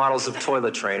definite models of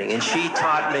toilet training, and she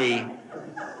taught me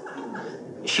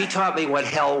what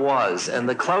hell was. And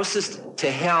the closest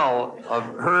to hell of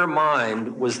her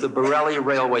mind was the Bareilly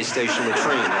railway station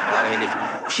latrine. I mean,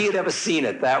 if she had ever seen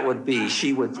it,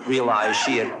 she would realize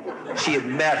she had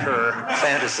met her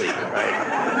fantasy, right?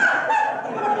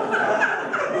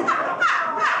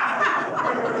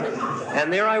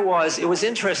 And there I was. It was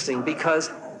interesting because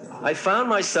I found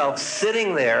myself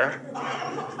sitting there,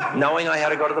 knowing I had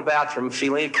to go to the bathroom,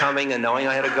 feeling it coming, and knowing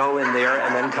I had to go in there,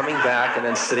 and then coming back, and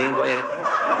then sitting and going.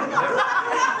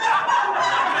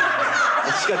 I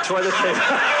just got toilet paper.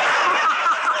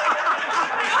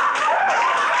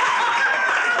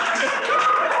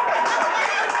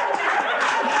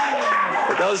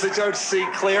 For those that don't see,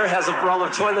 Claire has a roll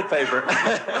of toilet paper.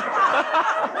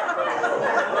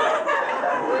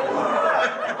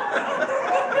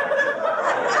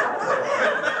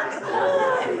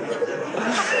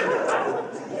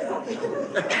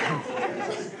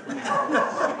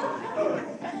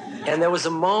 And there was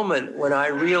a moment when I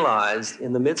realized,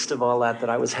 in the midst of all that, that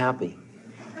I was happy.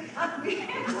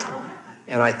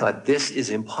 And I thought, this is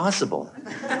impossible.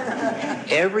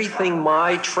 Everything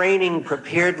my training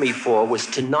prepared me for was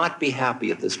to not be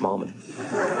happy at this moment.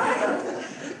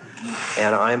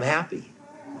 And I'm happy.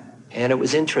 And it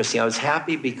was interesting. I was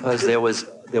happy because there was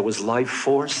life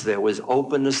force, there was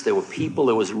openness, there were people,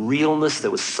 there was realness,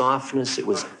 there was softness, it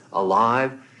was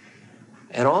alive.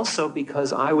 And also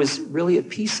because I was really at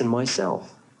peace in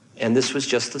myself. And this was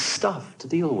just the stuff to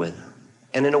deal with.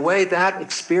 And in a way, that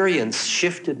experience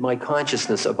shifted my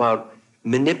consciousness about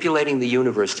manipulating the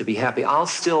universe to be happy. I'll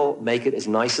still make it as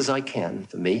nice as I can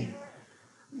for me.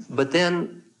 But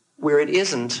then, where it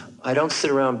isn't, I don't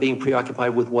sit around being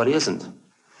preoccupied with what isn't.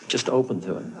 Just open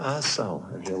to it. And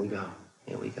here we go.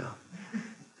 Here we go.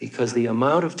 Because the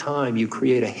amount of time you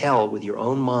create a hell with your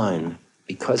own mind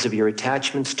because of your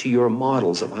attachments to your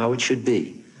models of how it should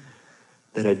be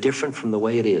that are different from the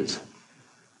way it is.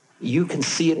 You can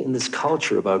see it in this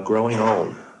culture about growing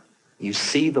old. You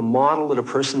see the model that a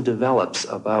person develops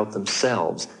about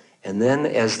themselves, and then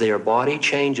as their body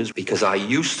changes, because I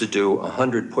used to do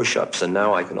 100 push-ups and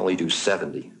now I can only do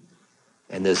 70,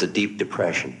 and there's a deep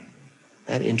depression.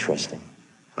 That's interesting.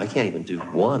 I can't even do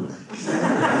one.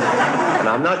 And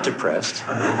I'm not depressed.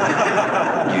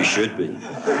 You should be.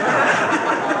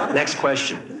 Next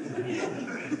question.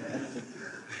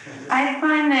 I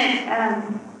find that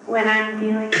when I'm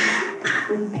dealing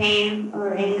with pain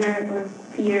or anger or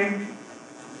fear,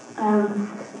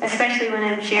 especially when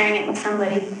I'm sharing it with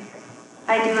somebody,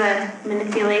 I do a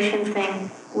manipulation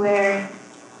thing where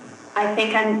I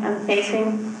think I'm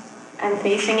facing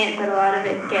it, but a lot of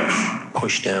it gets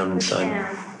pushed down inside.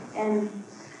 And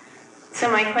so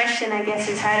my question, I guess,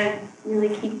 is how to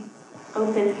really keep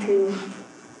open to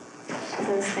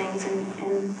those things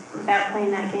and without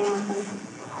playing that game with them.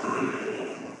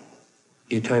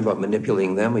 You're talking about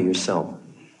manipulating them or yourself?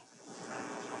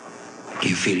 Do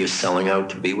you feel you're selling out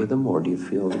to be with them, or do you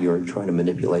feel you're trying to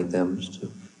manipulate them?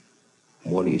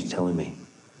 What are you telling me?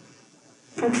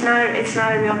 It's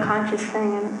not a real conscious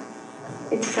thing, and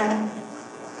it's an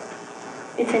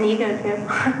ego trip.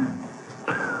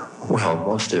 Well,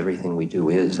 most everything we do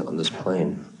is on this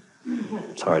plane.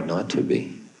 It's hard not to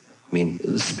be. I mean,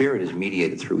 the spirit is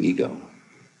mediated through ego.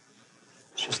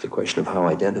 It's just a question of how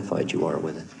identified you are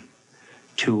with it.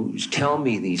 To tell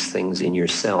me these things in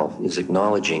yourself is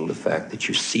acknowledging the fact that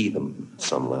you see them at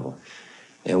some level.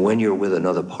 And when you're with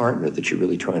another partner that you're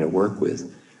really trying to work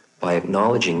with, by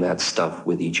acknowledging that stuff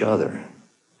with each other,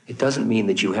 it doesn't mean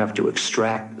that you have to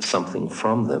extract something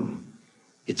from them.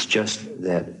 It's just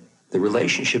that the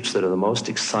relationships that are the most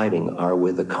exciting are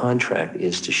where the contract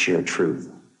is to share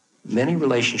truth. Many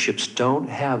relationships don't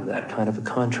have that kind of a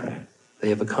contract. They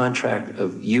have a contract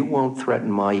of you won't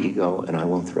threaten my ego and I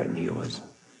won't threaten yours.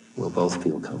 We'll both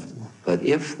feel comfortable. But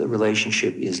if the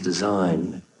relationship is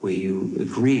designed where you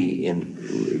agree,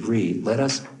 let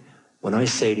us, when I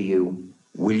say to you,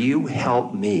 will you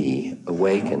help me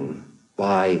awaken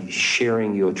by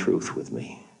sharing your truth with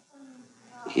me?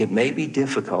 It may be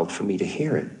difficult for me to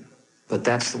hear it, but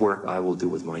that's the work I will do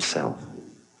with myself.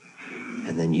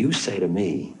 And then you say to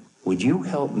me, would you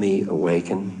help me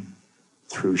awaken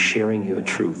through sharing your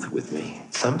truth with me?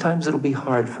 Sometimes it'll be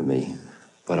hard for me,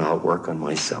 but I'll work on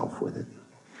myself with it.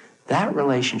 That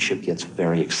relationship gets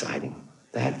very exciting.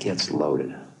 That gets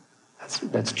loaded.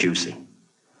 That's juicy.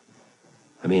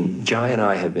 I mean, Jai and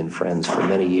I have been friends for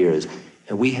many years,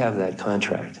 and we have that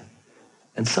contract.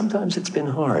 And sometimes it's been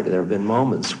hard. There have been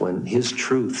moments when his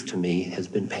truth to me has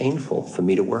been painful for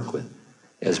me to work with,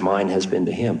 as mine has been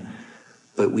to him.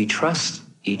 But we trust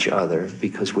each other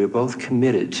because we're both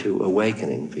committed to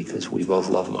awakening, because we both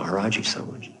love Maharaji so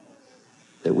much,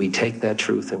 that we take that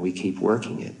truth and we keep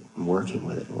working it and working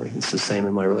with it. It's the same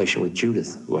in my relation with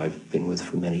Judith, who I've been with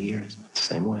for many years. It's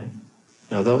the same way.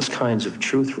 Now, those kinds of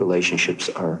truth relationships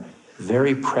are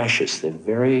very precious. They're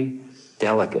very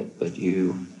delicate, but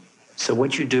so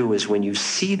what you do is when you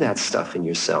see that stuff in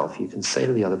yourself, you can say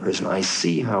to the other person, I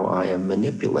see how I am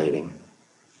manipulating.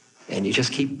 And you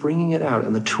just keep bringing it out.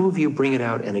 And the two of you bring it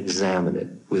out and examine it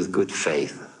with good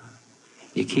faith.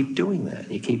 You keep doing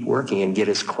that. You keep working and get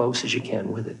as close as you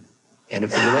can with it. And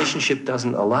if the relationship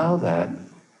doesn't allow that,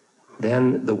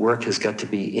 then the work has got to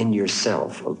be in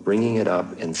yourself of bringing it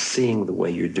up and seeing the way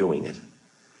you're doing it.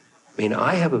 I mean,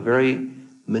 I have a very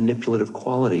manipulative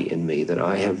quality in me that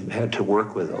I have had to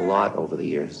work with a lot over the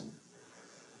years.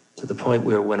 to the point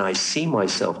where when I see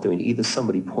myself doing it, either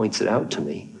somebody points it out to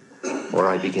me or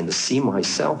I begin to see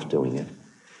myself doing it.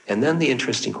 And then the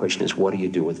interesting question is, what do you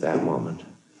do with that moment?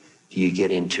 Do you get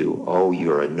into, oh,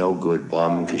 you're a no-good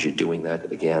bum because you're doing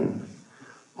that again?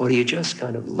 Or do you just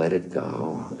kind of let it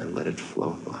go and let it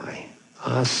float by?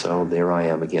 So there I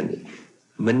am again.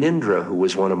 Munindra, who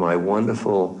was one of my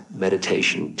wonderful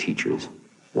meditation teachers,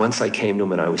 once I came to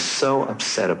him and I was so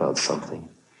upset about something.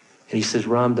 And he says,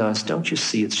 Ram Dass, don't you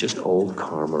see it's just old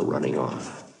karma running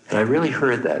off? And I really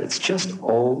heard that. It's just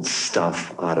old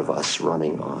stuff out of us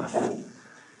running off.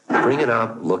 Bring it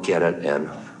up, look at it, and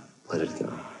let it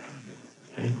go.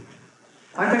 Okay?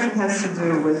 My question has to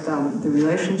do with the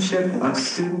relationship of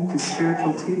student to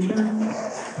spiritual teacher.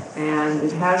 And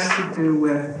it has to do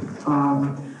with,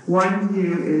 one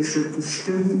view is that the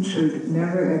student should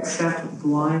never accept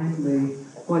blindly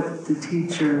what the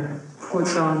teacher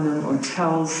puts on them or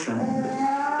tells them.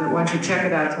 That one should check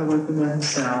it out to look for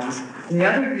themselves. And the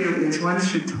other view is one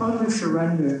should totally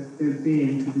surrender their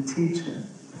being to the teacher.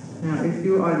 Now, if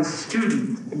you are the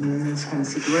student and you're in this kind of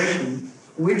situation,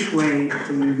 which way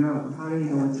do you go? How do you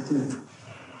know what to do?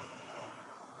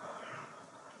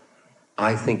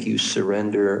 I think you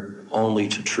surrender only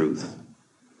to truth.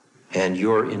 And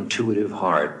your intuitive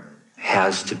heart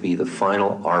has to be the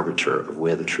final arbiter of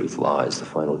where the truth lies, the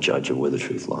final judge of where the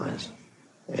truth lies.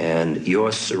 And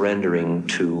you're surrendering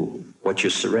to, what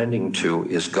you're surrendering to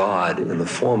is God in the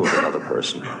form of another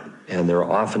person. And there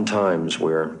are often times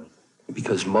where,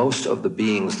 because most of the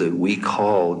beings that we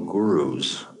call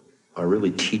gurus are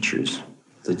really teachers,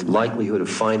 the likelihood of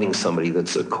finding somebody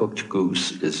that's a cooked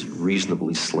goose is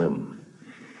reasonably slim.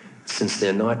 Since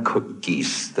they're not cooked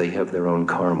geese, they have their own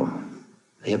karma.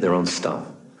 They have their own stuff.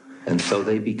 And so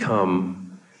they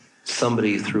become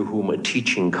somebody through whom a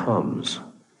teaching comes,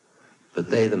 but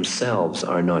they themselves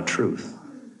are not truth.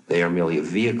 They are merely a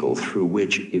vehicle through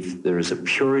which, if there is a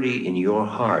purity in your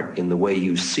heart in the way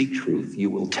you seek truth, you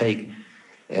will take,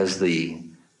 as the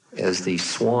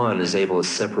swan is able to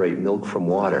separate milk from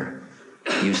water,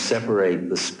 you separate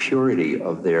the purity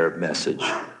of their message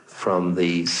from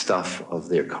the stuff of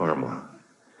their karma.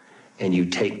 And you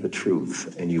take the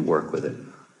truth and you work with it.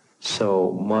 So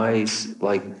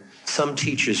like some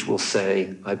teachers will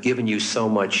say, I've given you so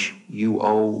much,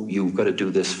 you've got to do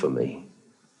this for me.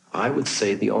 I would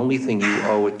say the only thing you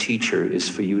owe a teacher is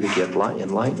for you to get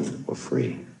enlightened or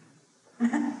free.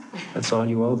 That's all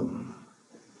you owe them.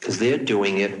 Because they're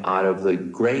doing it out of the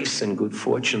grace and good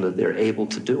fortune that they're able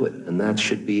to do it, and that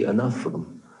should be enough for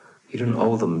them. You don't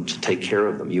owe them to take care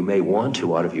of them. You may want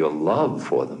to out of your love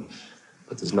for them,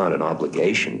 but there's not an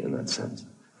obligation in that sense.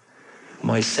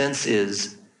 My sense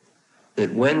is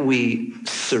that when we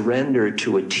surrender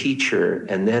to a teacher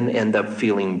and then end up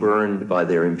feeling burned by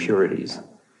their impurities,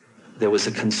 there was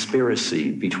a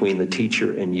conspiracy between the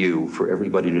teacher and you for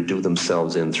everybody to do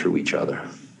themselves in through each other.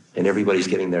 And everybody's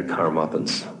getting their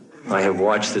karmapans. I have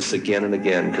watched this again and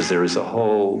again because there is a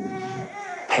whole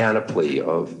panoply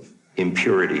of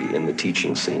impurity in the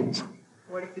teaching scenes.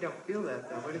 What if you don't feel that,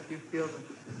 though? What if you feel that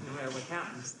no matter what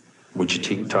happens? Would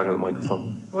you talk to the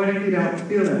microphone? What if you don't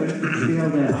feel that? What if you feel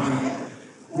that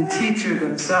the teacher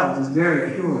themselves is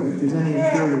very pure? If there's any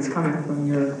impurity that's coming from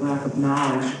your lack of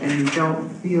knowledge and you don't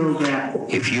feel that.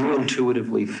 If you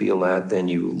intuitively feel that, then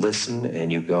you listen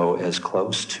and you go as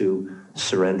close to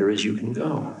surrender as you can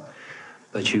go.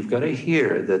 But you've got to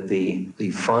hear that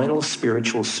the final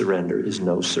spiritual surrender is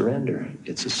no surrender.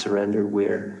 It's a surrender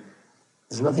where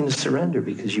there's nothing to surrender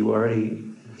because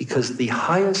the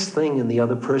highest thing in the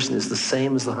other person is the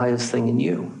same as the highest thing in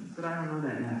you. But I don't know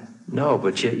that yet. No,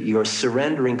 but you're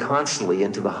surrendering constantly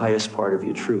into the highest part of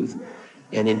your truth.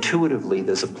 And intuitively,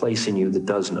 there's a place in you that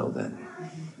does know that.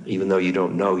 Even though you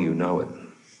don't know, you know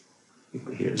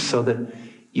it. So that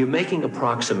you're making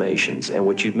approximations, and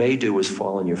what you may do is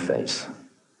fall on your face.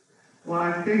 Well,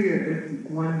 I figure if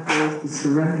one goes to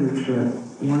surrender to it,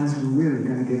 one's really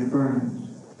going to get burned.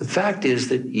 The fact is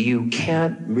that you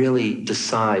can't really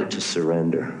decide to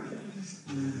surrender.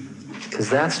 Because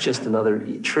that's just another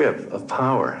trip of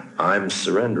power. I'm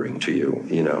surrendering to you,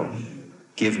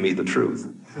 Give me the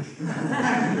truth.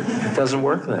 It doesn't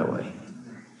work that way.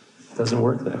 It doesn't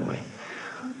work that way.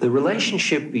 The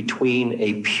relationship between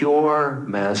a pure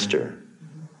master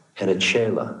and a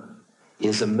chela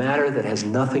is a matter that has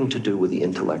nothing to do with the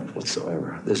intellect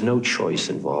whatsoever. There's no choice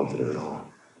involved in it at all.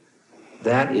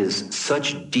 That is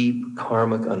such deep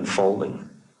karmic unfolding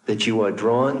that you are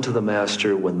drawn to the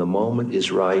master when the moment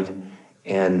is right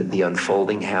and the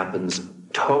unfolding happens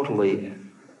totally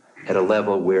at a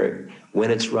level where when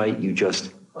it's right, you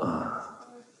just,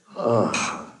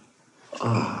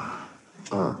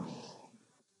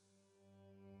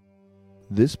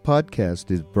 This podcast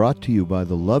is brought to you by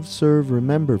the Love Serve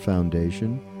Remember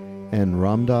Foundation and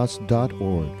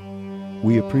Ramdas.org.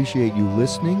 We appreciate you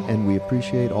listening, and we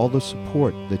appreciate all the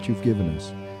support that you've given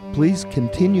us. Please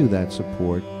continue that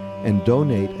support and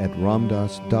donate at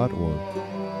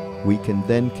Ramdas.org. We can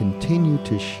then continue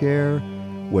to share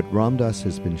what Ramdas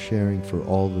has been sharing for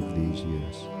all of these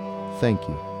years. Thank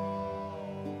you.